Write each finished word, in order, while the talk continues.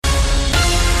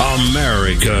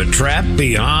America trapped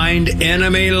behind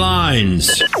enemy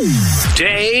lines.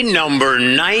 Day number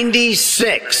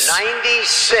 96.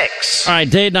 All right,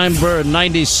 day number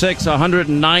 96,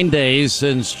 109 days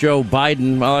since Joe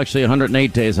Biden, well, actually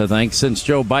 108 days, I think, since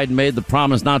Joe Biden made the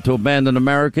promise not to abandon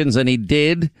Americans, and he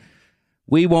did.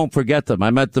 We won't forget them.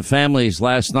 I met the families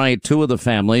last night, two of the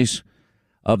families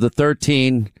of the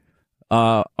 13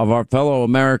 of our fellow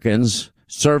Americans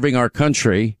serving our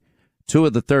country. Two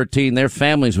of the 13, their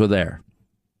families were there.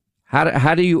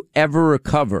 How do you ever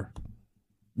recover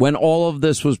when all of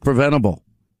this was preventable?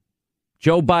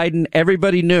 Joe Biden,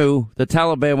 everybody knew the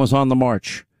Taliban was on the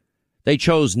march. They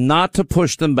chose not to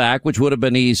push them back, which would have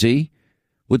been easy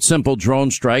with simple drone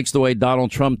strikes, the way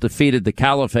Donald Trump defeated the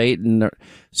caliphate in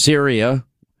Syria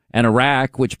and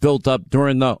Iraq, which built up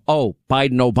during the,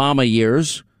 Biden-Obama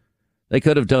years. They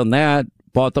could have done that,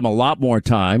 bought them a lot more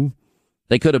time.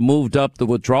 They could have moved up the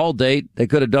withdrawal date. They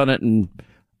could have done it in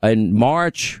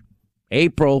March,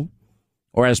 April,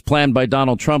 or as planned by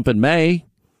Donald Trump in May.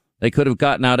 They could have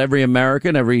gotten out every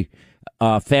American, every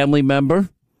family member.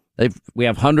 We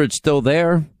have hundreds still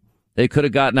there. They could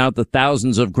have gotten out the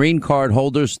thousands of green card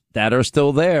holders that are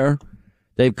still there.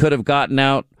 They could have gotten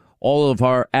out all of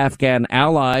our Afghan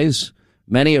allies,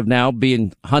 many of now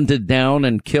being hunted down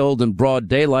and killed in broad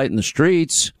daylight in the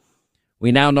streets.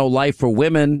 We now know life for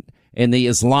women in the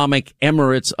Islamic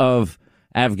Emirates of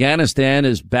Afghanistan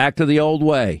is back to the old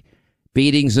way.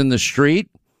 Beatings in the street.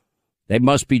 They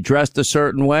must be dressed a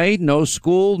certain way. No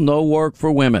school, no work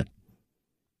for women.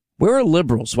 Where are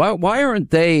liberals? Why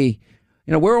aren't they,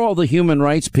 where are all the human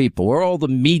rights people? Where are all the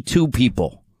Me Too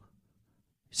people?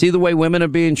 See the way women are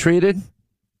being treated?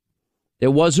 There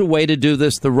was a way to do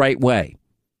this the right way.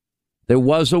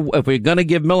 If we're going to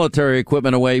give military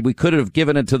equipment away, we could have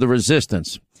given it to the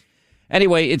resistance.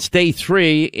 Anyway, it's day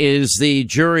 3. The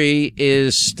jury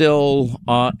is still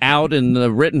out in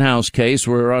the Rittenhouse case.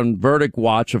 We're on verdict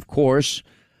watch, of course.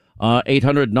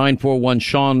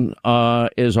 800-941-SEAN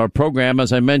is our program.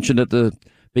 As I mentioned at the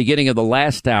beginning of the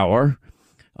last hour,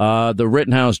 the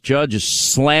Rittenhouse judge is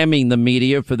slamming the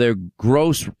media for their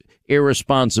gross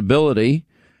irresponsibility.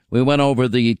 We went over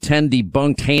the 10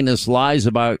 debunked heinous lies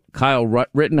about Kyle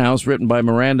Rittenhouse, written by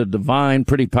Miranda Devine.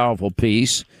 Pretty powerful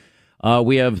piece.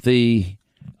 We have the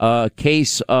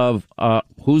case of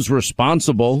who's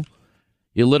responsible.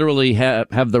 You literally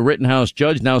have the Rittenhouse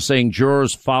judge now saying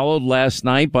jurors followed last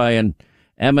night by an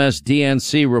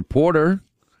MSDNC reporter,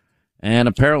 and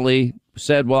apparently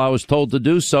said, well, I was told to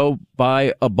do so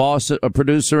by a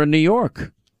producer in New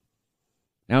York.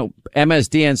 Now,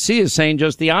 MSDNC is saying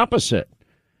just the opposite.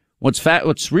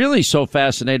 What's really so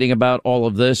fascinating about all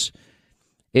of this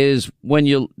is when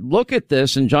you look at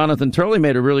this, and Jonathan Turley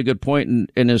made a really good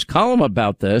point in his column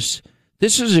about this,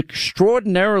 this is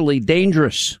extraordinarily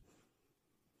dangerous.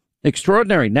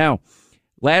 Extraordinary. Now,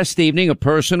 last evening, a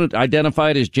person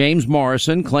identified as James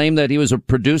Morrison claimed that he was a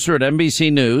producer at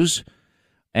NBC News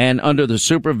and under the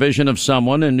supervision of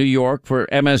someone in New York for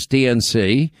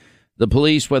MSDNC. The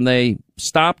police, when they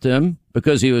stopped him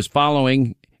because he was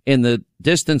following in the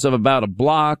distance of about a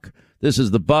block, this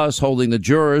is the bus holding the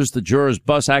jurors. The jurors'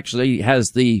 bus actually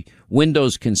has the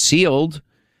windows concealed,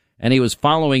 and he was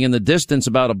following in the distance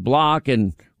about a block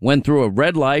and went through a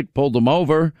red light, pulled him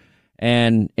over,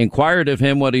 and inquired of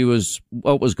him what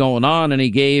was going on, and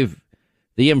he gave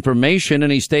the information,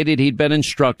 and he stated he'd been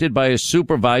instructed by his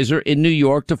supervisor in New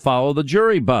York to follow the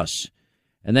jury bus.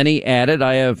 And then he added,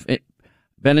 I have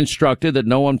instructed that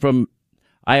no one from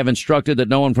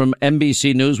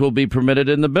NBC News will be permitted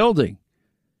in the building.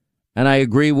 And I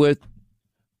agree with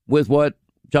what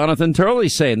Jonathan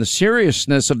Turley's saying. The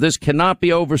seriousness of this cannot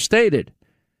be overstated.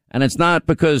 And it's not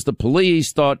because the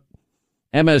police thought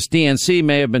MSDNC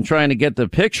may have been trying to get the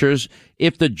pictures.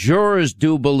 If the jurors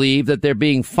do believe that they're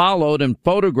being followed and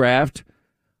photographed,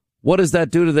 what does that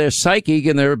do to their psyche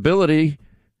and their ability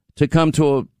to come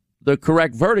to the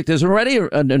correct verdict? There's already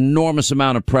an enormous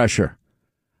amount of pressure.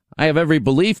 I have every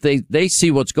belief they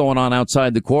see what's going on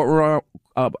outside the courtroom,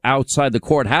 outside the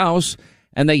courthouse,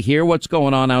 and they hear what's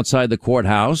going on outside the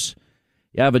courthouse.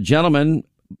 You have a gentleman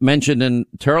mentioned in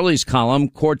Turley's column,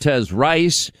 Cortez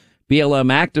Rice,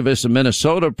 BLM activist in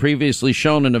Minnesota, previously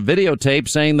shown in a videotape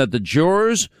saying that the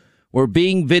jurors were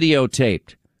being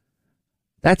videotaped.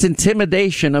 That's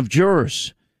intimidation of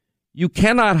jurors. You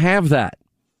cannot have that.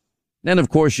 Then, of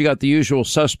course, you got the usual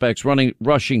suspects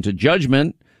rushing to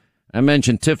judgment. I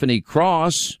mentioned Tiffany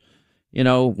Cross,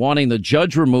 wanting the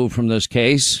judge removed from this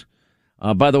case.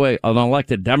 By the way, an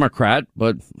elected Democrat,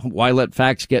 but why let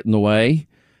facts get in the way?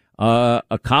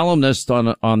 A columnist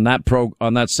on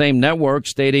that same network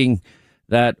stating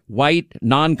that white,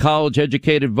 non-college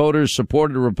educated voters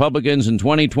supported Republicans in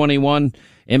 2021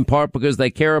 in part because they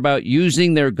care about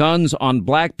using their guns on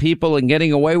black people and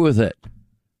getting away with it.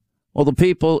 Well, the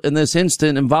people in this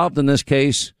instant involved in this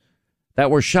case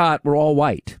that were shot were all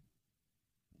white.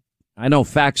 I know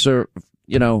facts are,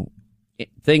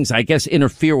 things, I guess,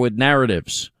 interfere with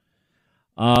narratives.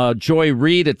 Joy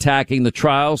Reid attacking the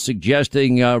trial,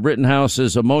 suggesting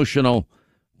Rittenhouse's emotional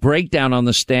breakdown on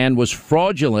the stand was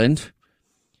fraudulent.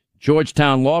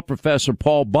 Georgetown law professor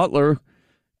Paul Butler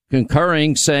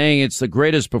concurring, saying it's the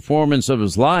greatest performance of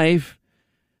his life.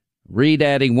 Reid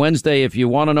adding Wednesday, if you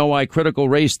want to know why critical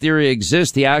race theory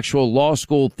exists, the actual law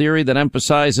school theory that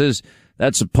emphasizes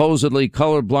that supposedly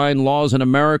colorblind laws in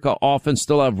America often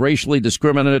still have racially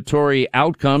discriminatory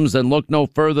outcomes, then look no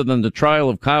further than the trial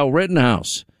of Kyle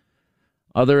Rittenhouse.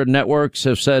 Other networks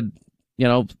have said,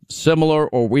 similar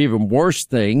or even worse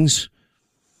things.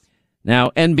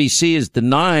 Now, NBC is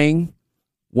denying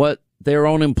what their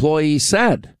own employees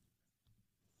said.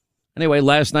 Anyway,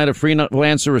 last night a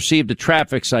freelancer received a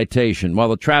traffic citation. While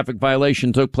the traffic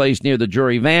violation took place near the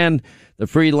jury van, the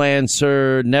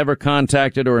freelancer never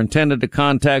contacted or intended to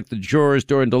contact the jurors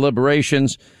during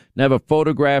deliberations, never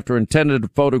photographed or intended to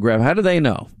photograph. How do they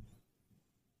know?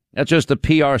 That's just a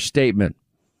PR statement.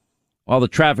 While the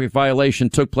traffic violation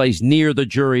took place near the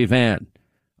jury van.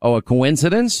 Oh, a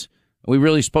coincidence? Are we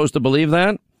really supposed to believe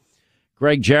that?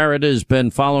 Greg Jarrett has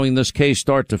been following this case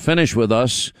start to finish with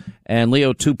us, and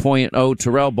Leo 2.0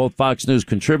 Terrell, both Fox News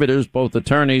contributors, both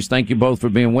attorneys. Thank you both for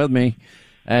being with me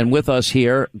and with us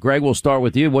here. Greg, we'll start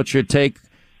with you. What's your take?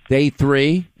 Day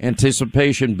 3,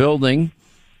 anticipation building.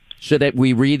 Should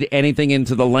we read anything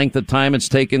into the length of time it's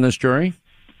taken this jury?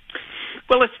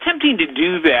 Well, it's tempting to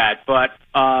do that, but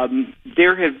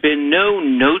there have been no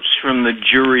notes from the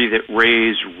jury that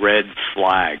raise red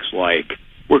flags like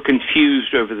we're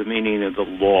confused over the meaning of the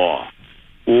law,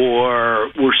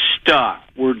 or we're stuck,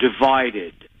 we're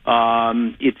divided,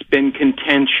 it's been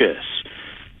contentious.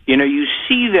 You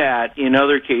see that in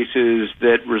other cases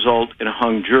that result in a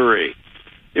hung jury.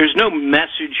 There's no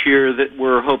message here that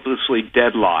we're hopelessly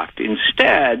deadlocked.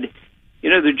 Instead,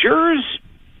 the jurors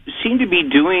seem to be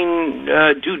doing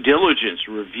due diligence,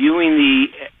 reviewing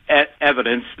the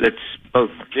evidence that's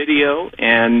both video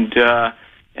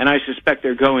and I suspect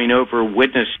they're going over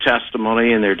witness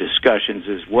testimony in their discussions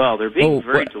as well. They're being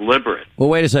very deliberate. Well,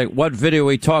 wait a second. What video are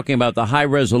we talking about? The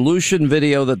high-resolution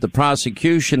video that the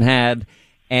prosecution had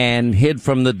and hid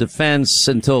from the defense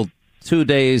until 2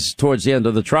 days towards the end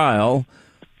of the trial.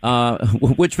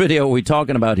 Which video are we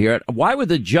talking about here? Why would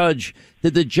did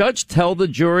the judge tell the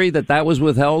jury that was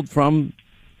withheld from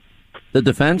the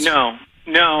defense? No.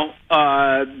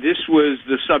 This was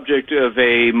the subject of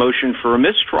a motion for a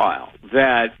mistrial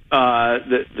that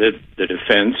the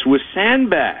defense was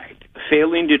sandbagged,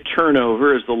 failing to turn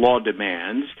over, as the law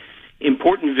demands,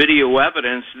 important video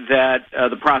evidence that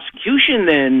the prosecution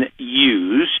then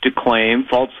used to claim,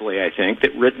 falsely I think,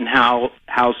 that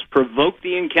Rittenhouse provoked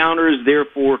the encounters,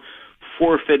 therefore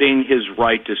forfeiting his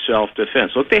right to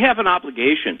self-defense. Look, they have an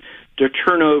obligation to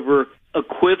turn over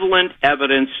equivalent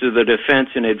evidence to the defense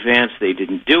in advance. They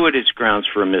didn't do it. It's grounds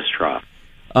for a mistrial.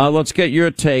 Let's get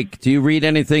your take. Do you read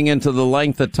anything into the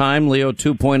length of time, Leo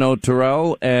 2.0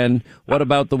 Terrell? And what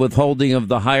about the withholding of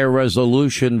the higher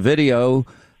resolution video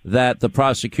that the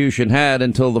prosecution had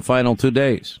until the final 2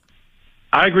 days?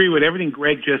 I agree with everything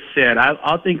Greg just said.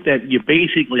 I think that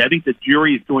I think the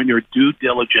jury is doing their due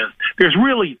diligence. There's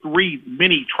really 3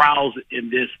 mini trials in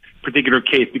this particular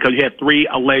case because you have 3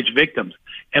 alleged victims.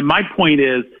 And my point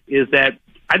is that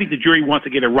I think the jury wants to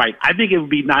get it right. I think it would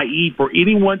be naive for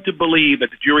anyone to believe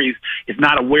that the jury is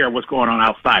not aware of what's going on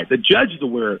outside. The judge is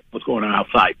aware of what's going on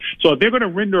outside. So if they're going to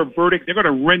render a verdict, they're going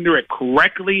to render it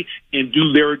correctly and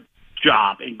do their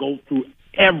job and go through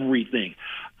everything.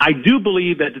 I do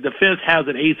believe that the defense has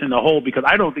an ace in the hole because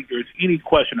I don't think there's any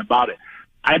question about it.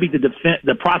 I think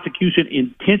the prosecution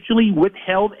intentionally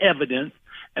withheld evidence,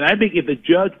 and I think if the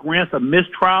judge grants a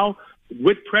mistrial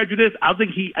with prejudice, I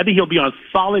think he'll be on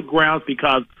solid grounds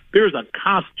because there's a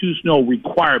constitutional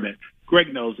requirement.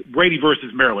 Greg knows Brady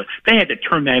versus Maryland. They had to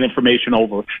turn that information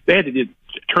over. They had to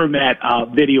turn that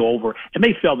video over, and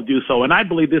they failed to do so. And I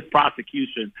believe this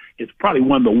prosecution is probably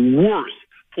one of the worst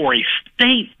for a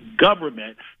state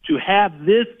government to have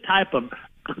this type of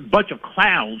bunch of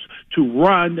clowns to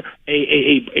run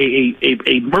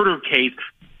a murder case.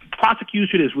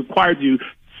 Prosecution is required to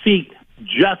seek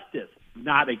justice,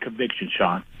 not a conviction,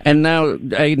 Sean. And now,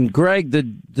 Greg,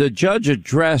 the judge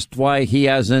addressed why he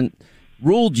hasn't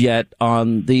ruled yet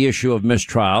on the issue of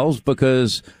mistrials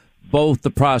because both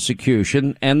the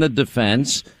prosecution and the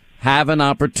defense have an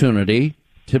opportunity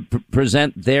to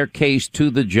present their case to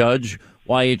the judge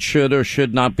why it should or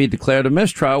should not be declared a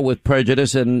mistrial with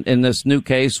prejudice, and in this new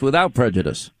case without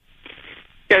prejudice.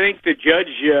 I think the judge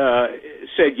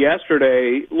said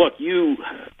yesterday, look, you,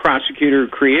 prosecutor,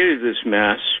 created this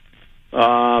mess,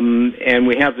 and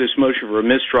we have this motion for a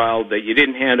mistrial that you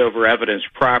didn't hand over evidence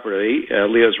properly.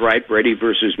 Leo's right, Brady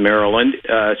versus Maryland.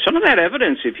 Some of that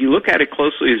evidence, if you look at it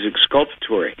closely, is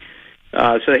exculpatory.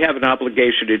 So they have an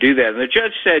obligation to do that. And the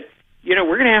judge said,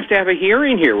 we're going to have a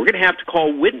hearing here. We're going to have to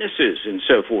call witnesses and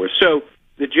so forth. So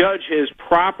the judge has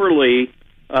properly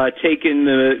taken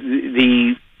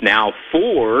the now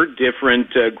 4 different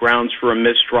grounds for a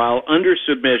mistrial under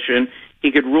submission.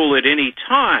 He could rule at any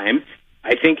time.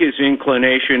 I think his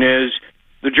inclination is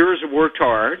the jurors have worked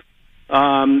hard.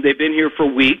 They've been here for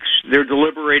weeks. They're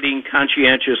deliberating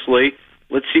conscientiously.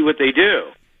 Let's see what they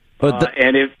do.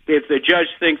 And if the judge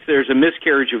thinks there's a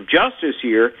miscarriage of justice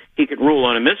here, he could rule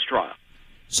on a mistrial.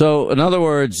 So, in other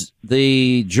words,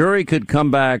 the jury could come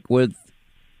back with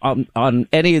on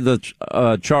any of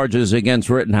the charges against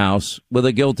Rittenhouse with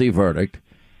a guilty verdict,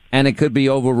 and it could be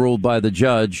overruled by the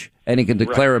judge, and he can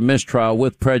declare a mistrial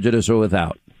with prejudice or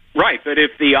without. Right, but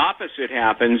if the opposite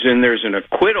happens and there's an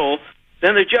acquittal,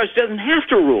 then the judge doesn't have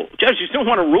to rule. Judges don't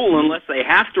want to rule unless they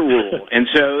have to rule. And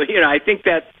so, I think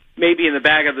that maybe in the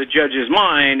back of the judge's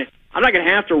mind, I'm not going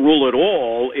to have to rule at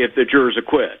all if the jurors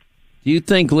acquit. Do you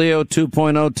think, Leo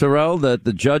 2.0 Terrell, that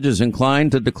the judge is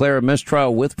inclined to declare a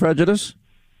mistrial with prejudice?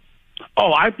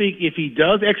 Oh, I think if he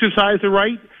does exercise the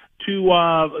right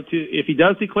to if he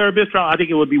does declare a mistrial, I think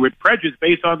it would be with prejudice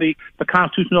based on the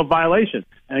constitutional violation.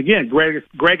 And again,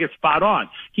 Greg is spot on.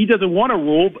 He doesn't want to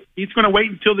rule, but he's going to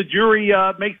wait until the jury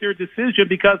makes their decision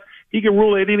because he can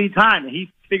rule at any time. And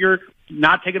he figured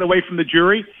not take it away from the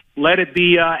jury, let it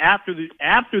be after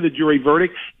the jury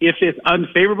verdict. If it's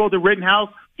unfavorable to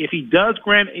Rittenhouse, if he does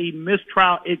grant a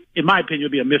mistrial, in my opinion, it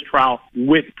will be a mistrial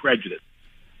with prejudice.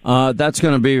 That's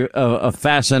going to be a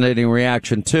fascinating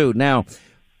reaction, too. Now,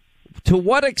 to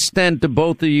what extent do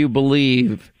both of you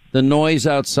believe the noise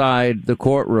outside the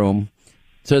courtroom,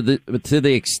 to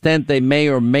the extent they may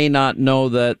or may not know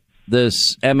that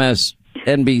this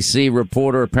MSNBC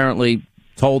reporter apparently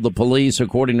told the police,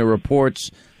 according to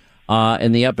reports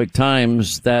in the Epoch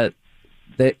Times, that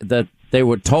they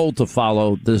were told to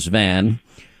follow this van?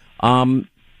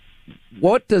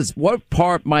 What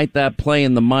part might that play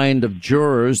in the mind of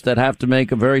jurors that have to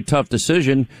make a very tough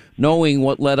decision, knowing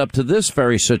what led up to this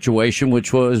very situation,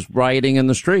 which was rioting in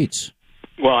the streets?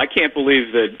 Well, I can't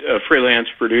believe that a freelance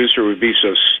producer would be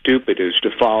so stupid as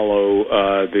to follow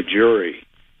the jury.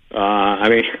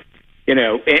 And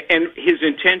his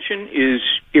intention is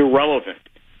irrelevant.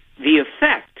 The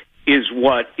effect is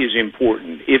what is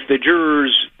important. If the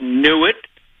jurors knew it,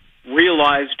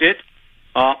 realized it,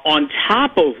 on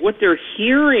top of what they're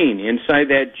hearing inside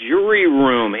that jury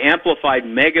room, amplified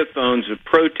megaphones of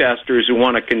protesters who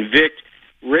want to convict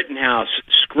Rittenhouse,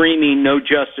 screaming, "No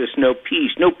justice, no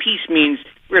peace." No peace means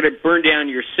we're going to burn down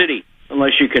your city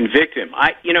unless you convict him.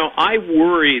 I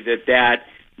worry that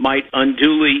might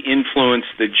unduly influence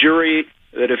the jury.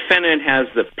 The defendant has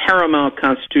the paramount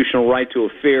constitutional right to a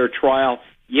fair trial.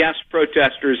 Yes,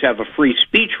 protesters have a free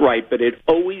speech right, but it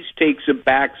always takes a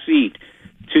back seat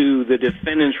to the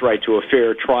defendant's right to a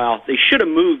fair trial. They should have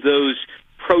moved those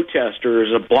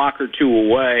protesters a block or two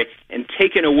away and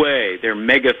taken away their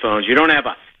megaphones. You don't have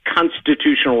a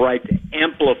constitutional right to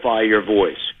amplify your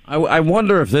voice. I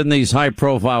wonder if in these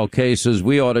high-profile cases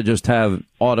we ought to just have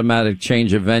automatic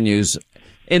change of venues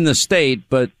in the state,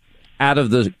 but out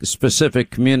of the specific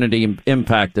community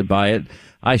impacted by it.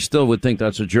 I still would think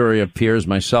that's a jury of peers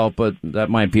myself, but that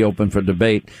might be open for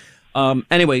debate.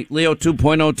 Anyway, Leo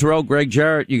 2.0 Terrell, Greg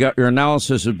Jarrett, your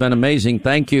analysis has been amazing.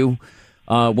 Thank you.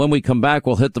 When we come back,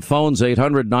 we'll hit the phones.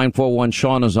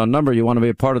 800-941-SEAN is our number. You want to be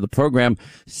a part of the program.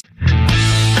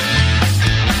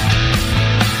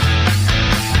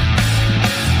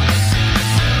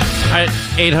 All right,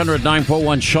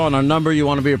 800-941-SEAN, our number. You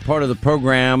want to be a part of the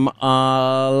program.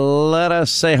 Let us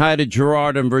say hi to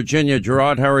Gerard in Virginia.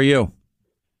 Gerard, how are you?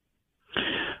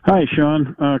 Hi,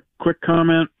 Sean. Quick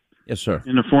comment. Yes, sir.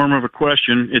 In the form of a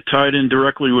question. It tied in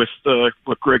directly with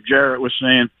what Greg Jarrett was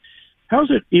saying. How is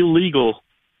it illegal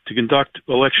to conduct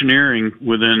electioneering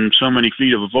within so many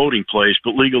feet of a voting place,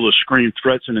 but legal to scream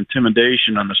threats and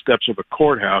intimidation on the steps of a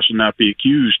courthouse and not be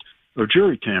accused of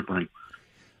jury tampering?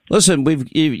 Listen,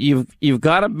 you've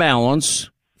got to balance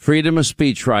freedom of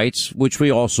speech rights, which we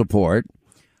all support,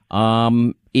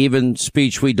 even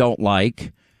speech we don't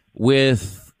like,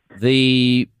 with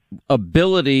the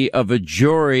ability of a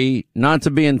jury not to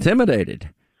be intimidated.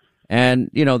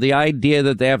 And, you know, the idea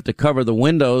that they have to cover the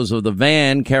windows of the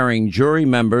van carrying jury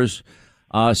members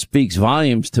speaks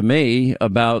volumes to me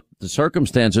about the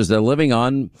circumstances they're living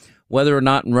on. Whether or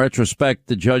not in retrospect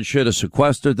the judge should have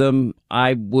sequestered them,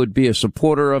 I would be a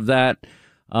supporter of that.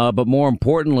 But more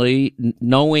importantly,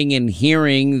 knowing and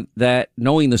hearing that,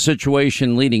 knowing the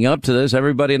situation leading up to this,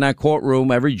 everybody in that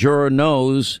courtroom, every juror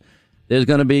knows there's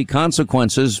going to be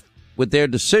consequences with their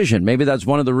decision. Maybe that's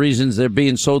one of the reasons they're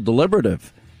being so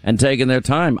deliberative and taking their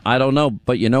time. I don't know.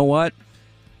 But you know what?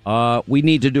 We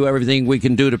need to do everything we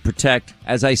can do to protect,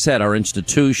 as I said, our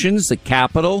institutions, the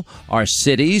Capitol, our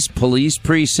cities, police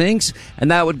precincts,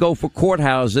 and that would go for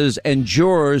courthouses and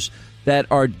jurors that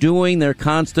are doing their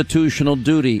constitutional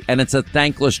duty, and it's a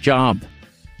thankless job.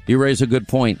 You raise a good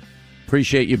point.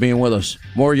 Appreciate you being with us.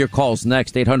 More of your calls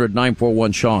next,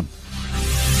 800-941-SEAN.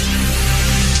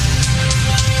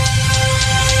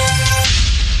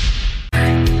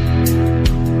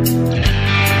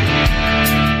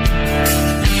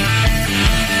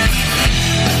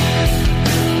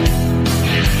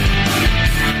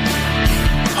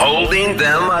 Holding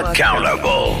them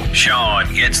accountable.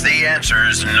 Sean gets the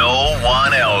answers no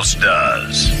one else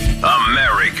does.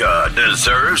 America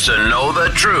deserves to know the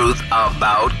truth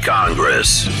about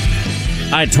Congress.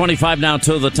 All right, 25 now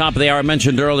to the top of the hour. I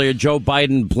mentioned earlier Joe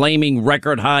Biden blaming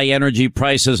record high energy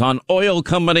prices on oil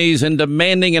companies and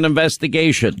demanding an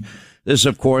investigation. This,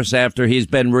 of course, after he's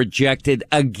been rejected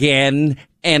again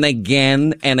and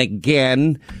again and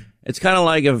again. It's kind of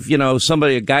like if, you know,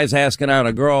 a guy's asking out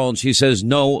a girl and she says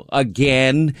no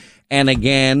again and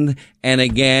again and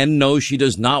again. No, she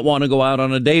does not want to go out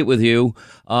on a date with you.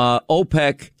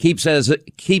 OPEC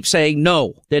keeps saying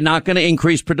no. They're not going to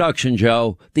increase production,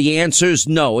 Joe. The answer is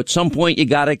no. At some point, you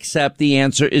got to accept the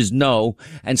answer is no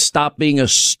and stop being a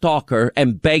stalker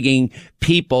and begging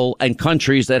people and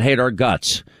countries that hate our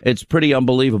guts. It's pretty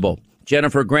unbelievable.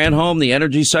 Jennifer Granholm, the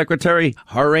energy secretary,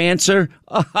 her answer.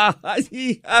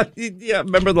 Yeah,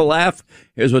 remember the laugh?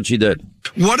 Here's what she did.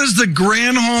 What is the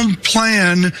Granholm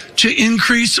plan to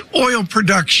increase oil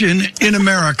production in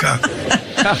America?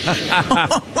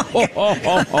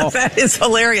 That is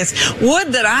hilarious.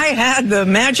 Would that I had the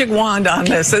magic wand on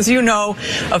this. As you know,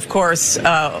 of course,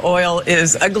 oil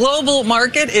is a global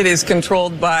market. It is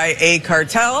controlled by a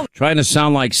cartel. Trying to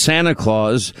sound like Santa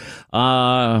Claus.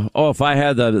 If I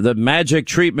had the magic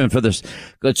treatment for this,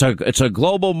 it's a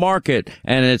global market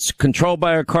and it's controlled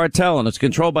by a cartel and it's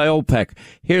controlled by OPEC.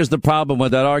 Here's the problem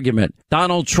with that argument.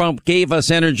 Donald Trump gave us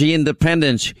energy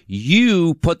independence.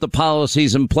 You put the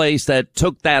policies in place that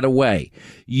took that away.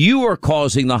 You are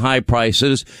causing the high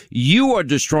prices. You are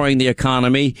destroying the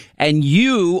economy and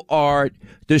you are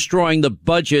destroying the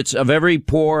budgets of every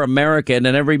poor American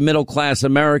and every middle class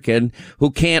American who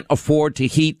can't afford to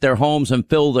heat their homes and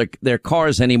fill their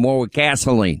cars anymore with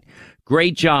gasoline.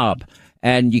 Great job.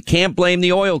 And you can't blame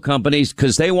the oil companies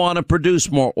because they want to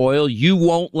produce more oil. You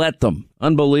won't let them.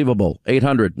 Unbelievable.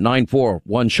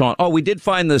 800-941-SEAN. Oh, we did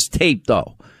find this tape,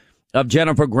 though, of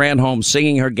Jennifer Granholm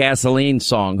singing her gasoline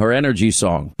song, her energy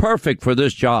song. Perfect for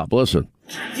this job. Listen.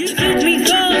 You took me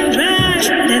for a ride,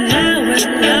 and now we're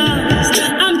lost.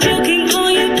 I'm choking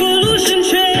on your pollution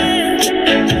trail.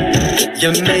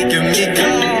 You're making me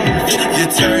cough.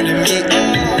 You're turning me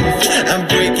off. I'm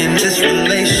breaking this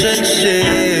relationship.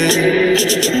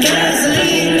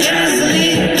 Gasoline,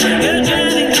 gasoline, you're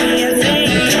driving me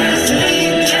insane.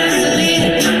 Gasoline,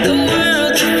 gasoline, the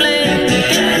world's aflame.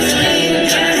 Gasoline,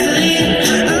 gasoline,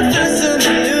 I found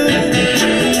someone new,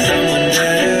 someone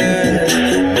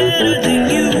better than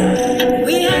you.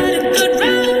 We had a good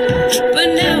run, but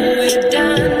now we're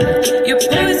done. You're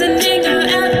poisoning our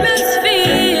atmosphere.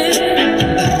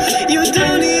 You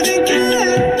don't even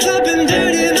care. Popping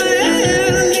dirt in my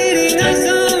hair, leading us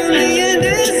on. The end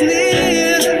is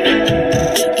near.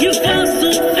 You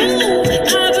fossil fool,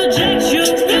 I reject your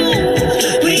rule.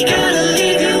 We gotta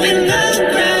leave you in the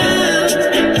ground.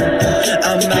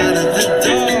 I'm out of the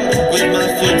door with my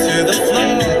foot to the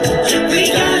floor. We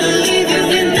gotta leave you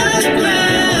in the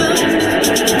ground.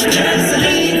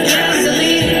 Gasoline,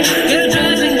 gasoline, you're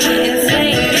driving me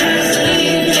insane.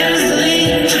 Gasoline,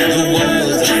 gasoline, The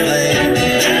world's aflame.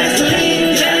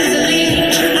 gasoline, gasoline.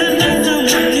 I found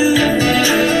someone new,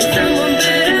 someone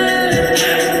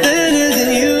better Better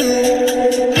than you.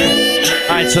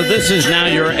 All right, so this is now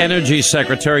your energy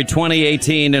secretary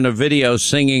 2018 in a video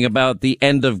singing about the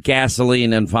end of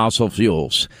gasoline and fossil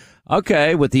fuels.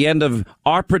 Okay, with the end of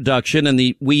our production and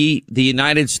the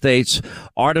United States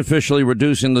artificially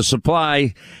reducing the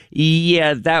supply,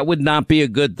 yeah, that would not be a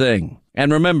good thing.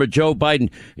 And remember, Joe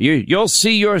Biden, you'll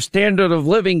see your standard of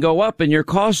living go up and your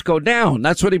costs go down.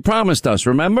 That's what he promised us,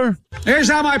 remember? Here's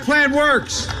how my plan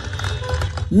works.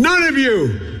 None of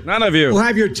you will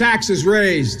have your taxes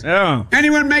raised. Yeah.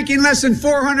 Anyone making less than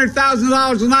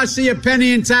 $400,000 will not see a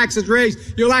penny in taxes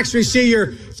raised. You'll actually see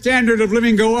your standard of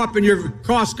living go up and your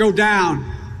costs go down.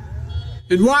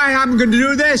 And why I'm going to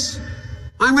do this?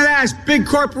 I'm going to ask big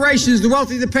corporations, the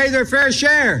wealthy, to pay their fair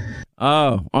share.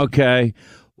 Oh, okay.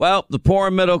 Well, the poor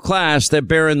and middle class, they're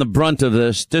bearing the brunt of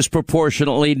this,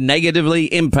 disproportionately negatively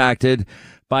impacted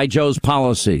by Joe's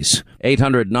policies.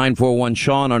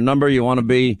 800-941-SEAN, our number. You want to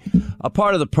be a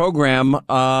part of the program.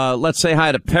 Let's say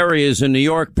hi to Perry, is in New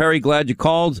York. Perry, glad you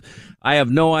called. I have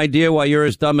no idea why you're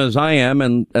as dumb as I am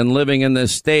and living in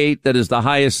this state that is the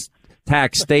highest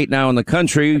tax state now in the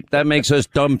country. That makes us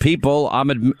dumb people.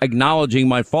 I'm acknowledging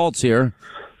my faults here.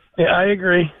 Yeah, I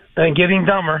agree. And getting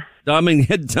dumber. Dumb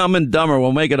and Dumber.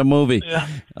 We'll make it a movie. Yeah.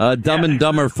 Dumb and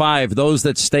Dumber 5, those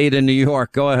that stayed in New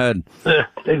York. Go ahead.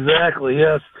 Exactly,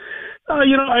 yes.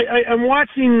 I'm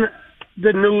watching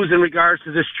the news in regards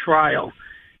to this trial,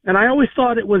 and I always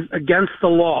thought it was against the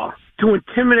law to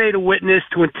intimidate a witness,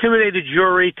 to intimidate a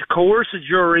jury, to coerce a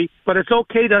jury, but it's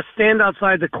okay to stand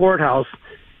outside the courthouse.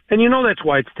 And that's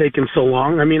why it's taken so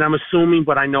long. I mean, I'm assuming,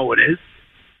 but I know it is,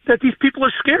 that these people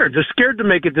are scared. They're scared to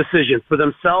make a decision for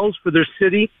themselves, for their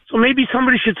city. So maybe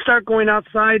somebody should start going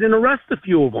outside and arrest a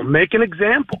few of them, make an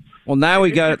example. Well, now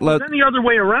we got... If it was any other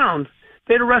way around,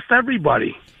 they'd arrest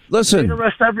everybody. Listen, they'd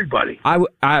arrest everybody.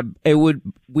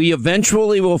 We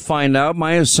eventually will find out.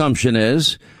 My assumption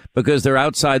is, because they're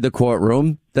outside the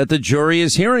courtroom, that the jury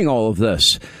is hearing all of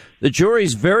this. The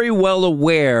jury's very well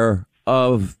aware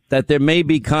of that there may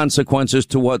be consequences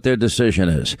to what their decision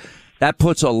is. That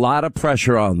puts a lot of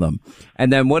pressure on them.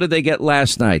 And then what did they get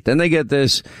last night? Then they get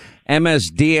this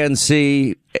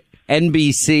MSDNC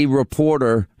NBC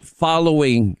reporter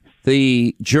following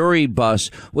the jury bus,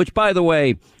 which, by the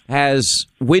way, has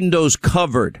windows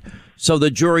covered so the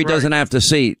jury doesn't have to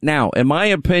see. Now, in my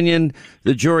opinion,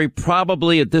 the jury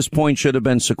probably at this point should have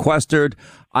been sequestered.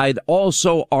 I'd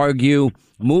also argue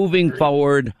moving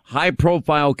forward, high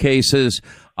profile cases,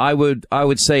 I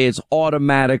would say it's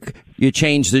automatic. You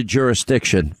change the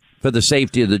jurisdiction for the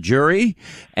safety of the jury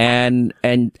and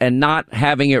not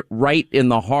having it right in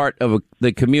the heart of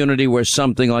the community where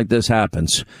something like this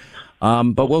happens.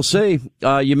 But we'll see.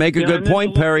 You make a good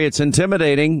point, Perry. It's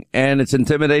intimidating, and it's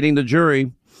intimidating the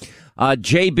jury.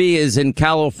 JB is in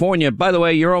California. By the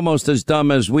way, you're almost as dumb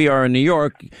as we are in New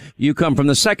York. You come from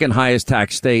the second highest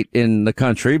tax state in the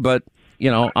country, but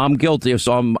I'm guilty,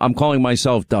 so I'm calling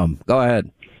myself dumb. Go ahead.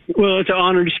 Well, it's an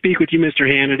honor to speak with you, Mr.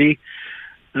 Hannity.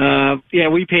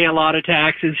 We pay a lot of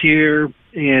taxes here,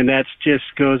 and that just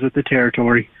goes with the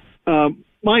territory.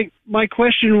 My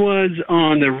question was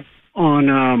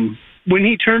on when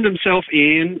he turned himself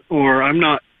in, or I'm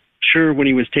not sure when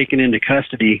he was taken into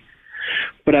custody,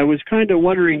 but I was kind of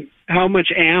wondering how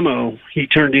much ammo he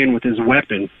turned in with his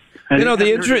weapon.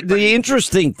 The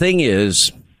interesting thing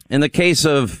is, in the case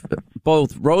of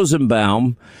both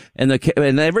Rosenbaum and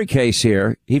in every case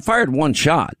here, he fired one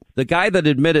shot. The guy that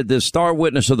admitted, this star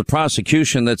witness of the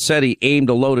prosecution that said he aimed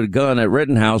a loaded gun at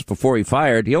Rittenhouse before he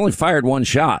fired, he only fired one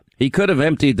shot. He could have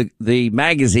emptied the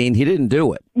magazine. He didn't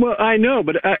do it. Well, I know,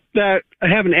 but I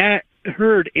haven't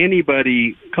heard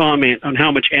anybody comment on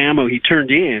how much ammo he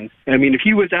turned in. I mean, if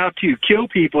he was out to kill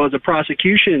people, as the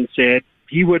prosecution said,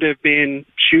 he would have been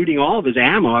shooting all of his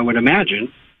ammo, I would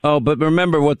imagine. Oh, but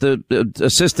remember what the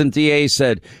assistant DA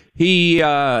said. He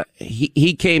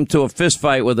came to a fist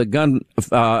fight with a gun,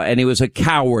 and he was a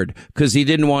coward because he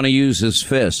didn't want to use his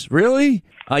fists. Really?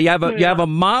 You have a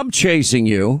mob chasing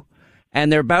you,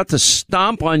 and they're about to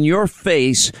stomp on your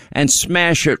face and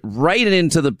smash it right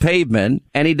into the pavement,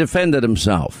 and he defended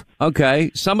himself.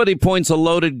 Okay, somebody points a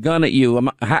loaded gun at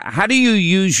you. How do you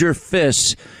use your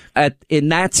fists in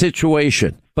that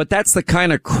situation? But that's the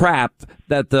kind of crap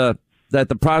that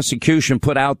the prosecution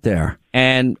put out there.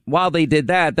 And while they did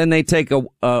that, then they take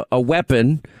a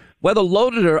weapon, whether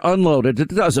loaded or unloaded, it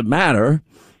doesn't matter.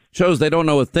 Shows they don't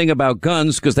know a thing about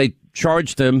guns because they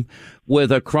charged him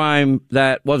with a crime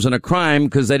that wasn't a crime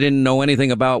because they didn't know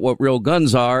anything about what real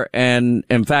guns are. And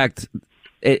in fact,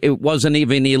 it wasn't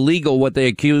even illegal what they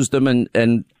accused him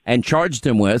and charged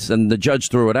him with. And the judge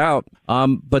threw it out.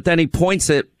 But then he points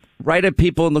it right at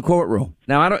people in the courtroom.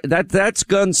 Now, that's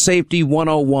gun safety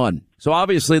 101. So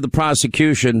obviously the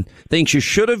prosecution thinks you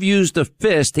should have used a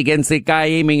fist against a guy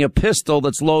aiming a pistol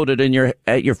that's loaded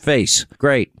at your face.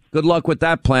 Great. Good luck with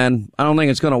that plan. I don't think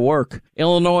it's going to work.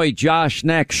 Illinois, Josh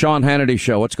next, Sean Hannity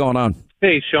Show. What's going on?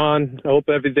 Hey, Sean. I hope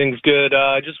everything's good.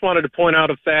 I just wanted to point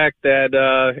out a fact that,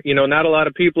 not a lot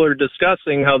of people are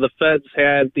discussing how the feds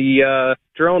had the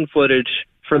drone footage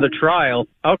for the trial.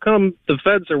 How come the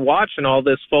feds are watching all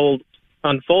this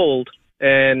unfold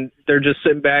and they're just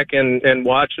sitting back and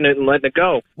watching it and letting it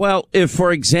go. Well, if,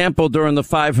 for example, during the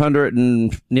 500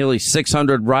 and nearly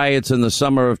 600 riots in the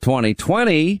summer of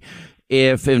 2020,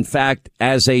 if, in fact,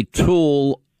 as a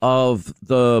tool of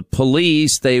the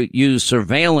police, they use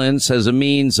surveillance as a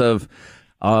means of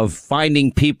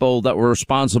finding people that were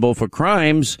responsible for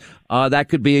crimes, that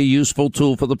could be a useful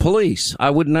tool for the police.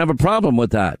 I wouldn't have a problem with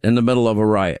that in the middle of a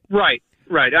riot. Right.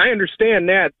 I understand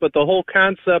that, but the whole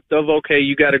concept of, okay,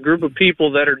 you got a group of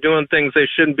people that are doing things they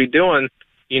shouldn't be doing.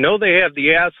 You know, they have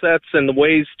the assets and the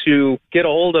ways to get a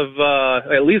hold of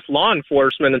at least law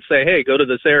enforcement and say, hey, go to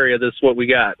this area. This is what we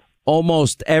got.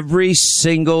 Almost every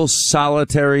single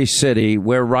solitary city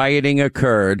where rioting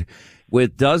occurred,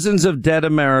 with dozens of dead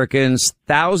Americans,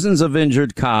 thousands of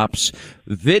injured cops,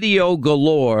 video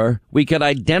galore, we could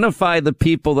identify the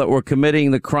people that were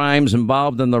committing the crimes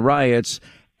involved in the riots,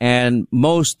 and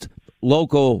most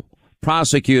local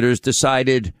prosecutors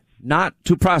decided not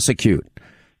to prosecute.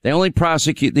 They only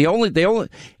prosecute,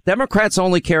 Democrats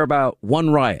only care about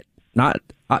one riot. Not,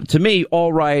 to me,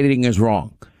 all rioting is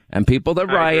wrong. And people that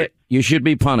riot, you should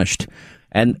be punished.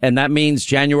 And that means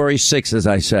January 6th, as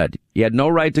I said. You had no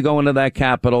right to go into that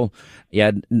Capitol. You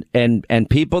had, and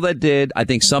people that did, I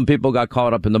think some people got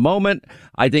caught up in the moment.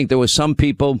 I think there was some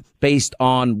people based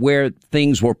on where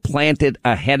things were planted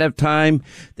ahead of time.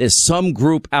 There's some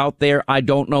group out there, I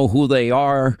don't know who they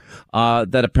are,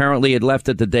 that apparently had left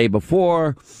it the day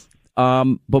before.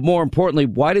 But more importantly,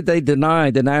 why did they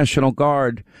deny the National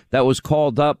Guard that was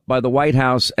called up by the White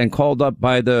House and called up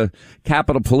by the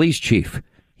Capitol Police Chief?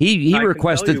 He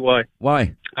requested. Can tell you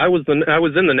why? I was in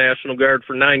the National Guard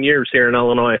for 9 years here in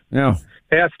Illinois. Yeah.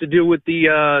 It has to do with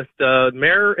the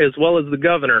mayor as well as the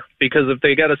governor, because if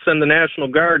they got to send the National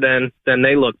Guard in, then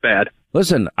they look bad.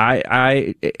 Listen,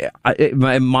 I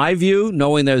in my view,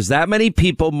 knowing there's that many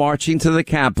people marching to the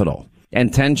Capitol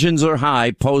and tensions are high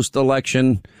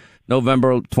post-election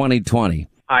November 2020.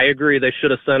 I agree. They should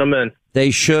have sent them in. They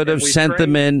should have sent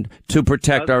them in to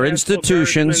protect our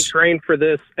institutions. Been trained for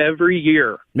this every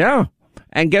year. Yeah.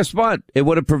 And guess what? It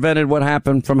would have prevented what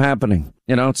happened from happening.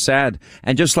 You know, it's sad.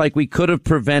 And just like we could have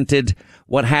prevented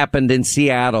what happened in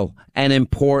Seattle and in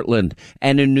Portland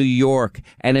and in New York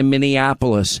and in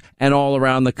Minneapolis and all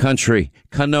around the country,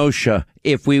 Kenosha,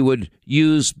 if we would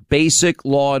use basic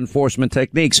law enforcement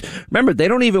techniques. Remember, they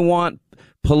don't even want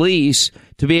police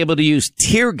to be able to use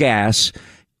tear gas,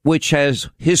 which has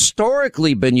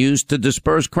historically been used to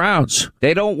disperse crowds.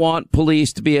 They don't want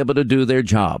police to be able to do their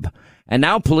job. And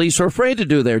now police are afraid to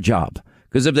do their job.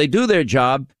 Because if they do their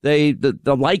job, the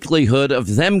likelihood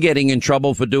of them getting in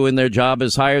trouble for doing their job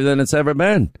is higher than it's ever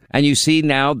been. And you see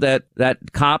now that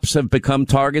cops have become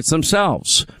targets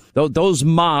themselves. Those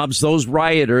mobs, those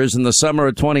rioters in the summer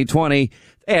of 2020,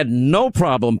 they had no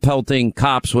problem pelting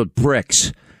cops with bricks.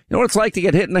 You know what it's like to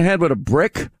get hit in the head with a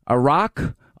brick, a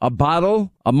rock, a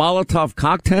bottle, a Molotov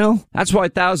cocktail? That's why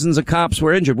thousands of cops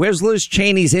were injured. Where's Liz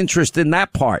Cheney's interest in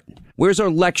that part? Where's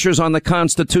our lectures on the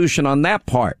Constitution on that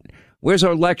part? Where's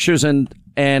our lectures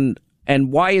and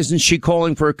why isn't she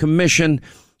calling for a commission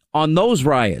on those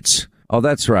riots? Oh,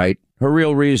 that's right. Her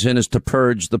real reason is to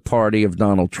purge the party of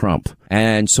Donald Trump.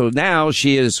 And so now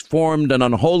she has formed an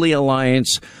unholy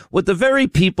alliance with the very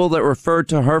people that refer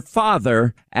to her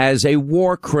father as a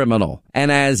war criminal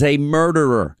and as a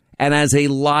murderer and as a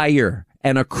liar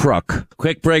and a crook.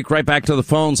 Quick break, right back to the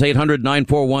phones,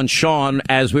 800-941-SEAN,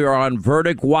 as we are on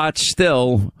Verdict Watch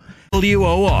still.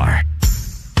 WOR.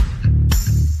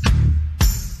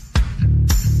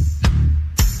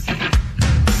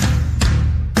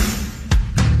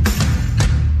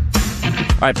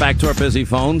 All right, back to our busy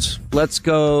phones. Let's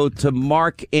go to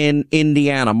Mark in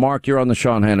Indiana. Mark, you're on the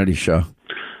Sean Hannity Show.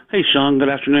 Hey, Sean. Good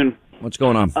afternoon. What's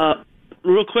going on?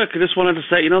 Real quick, I just wanted to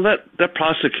say, that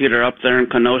prosecutor up there in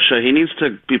Kenosha, he needs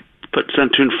to be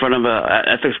sent to in front of an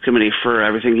ethics committee for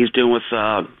everything he's doing with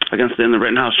against in the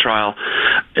Rittenhouse trial.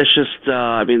 It's just,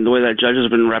 the way that judge has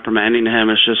been reprimanding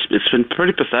him, it's been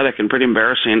pretty pathetic and pretty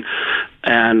embarrassing.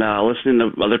 And listening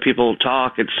to other people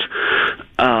talk, it's,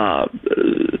 I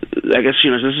guess,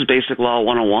 this is basic law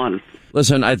 101.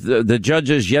 Listen, the judge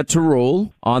is yet to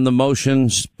rule on the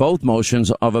motions, both motions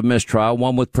of a mistrial,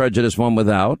 one with prejudice, one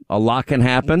without. A lot can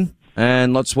happen,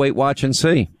 and let's wait, watch, and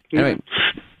see. Anyway,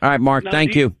 all right, Mark,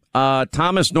 thank you.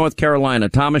 Thomas, North Carolina.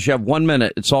 Thomas, you have 1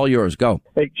 minute. It's all yours. Go.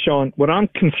 Hey, Sean, what I'm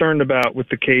concerned about with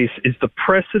the case is the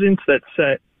precedents that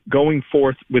set going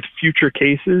forth with future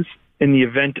cases in the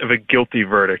event of a guilty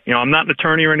verdict. I'm not an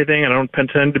attorney or anything, and I don't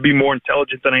pretend to be more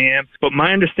intelligent than I am, but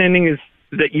my understanding is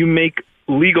that you make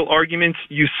legal arguments,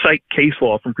 you cite case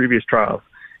law from previous trials.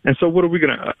 And so what are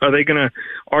they going to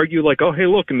argue like, oh, hey,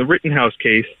 look, in the Rittenhouse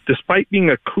case, despite being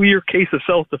a clear case of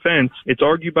self-defense, it's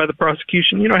argued by the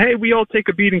prosecution, hey, we all take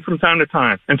a beating from time to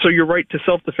time. And so your right to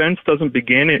self-defense doesn't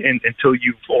begin until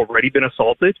you've already been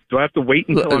assaulted. Do I have to wait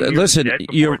until I'm dead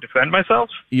before I defend myself?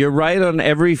 You're right on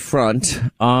every front.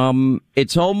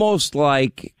 It's almost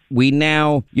like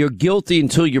you're guilty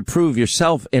until you prove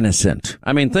yourself innocent.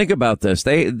 I mean, think about this.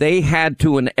 They had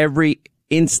to, in every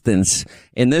instance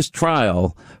in this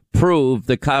trial, prove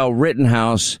that Kyle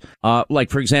Rittenhouse, like,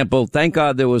 for example, thank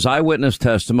God there was eyewitness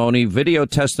testimony, video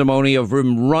testimony of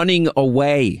him running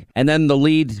away. And then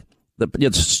the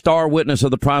star witness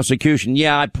of the prosecution.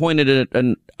 Yeah, I pointed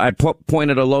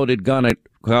a loaded gun at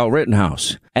Kyle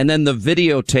Rittenhouse. And then the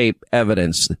videotape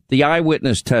evidence, the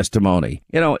eyewitness testimony.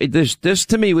 This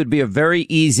to me would be a very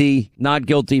easy not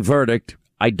guilty verdict.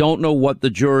 I don't know what the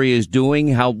jury is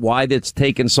doing, why it's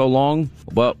taken so long,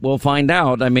 but we'll find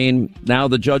out. I mean, now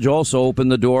the judge also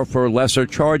opened the door for lesser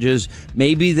charges.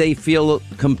 Maybe they feel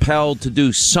compelled to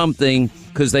do something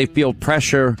because they feel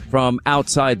pressure from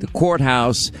outside the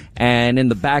courthouse, and in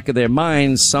the back of their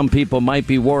minds, some people might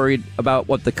be worried about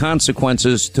what the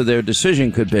consequences to their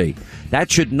decision could be.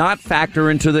 That should not factor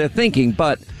into their thinking,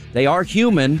 but they are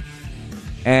human.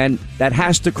 And that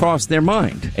has to cross their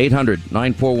mind.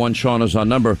 800-941-SEAN is our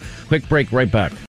number. Quick break, right back.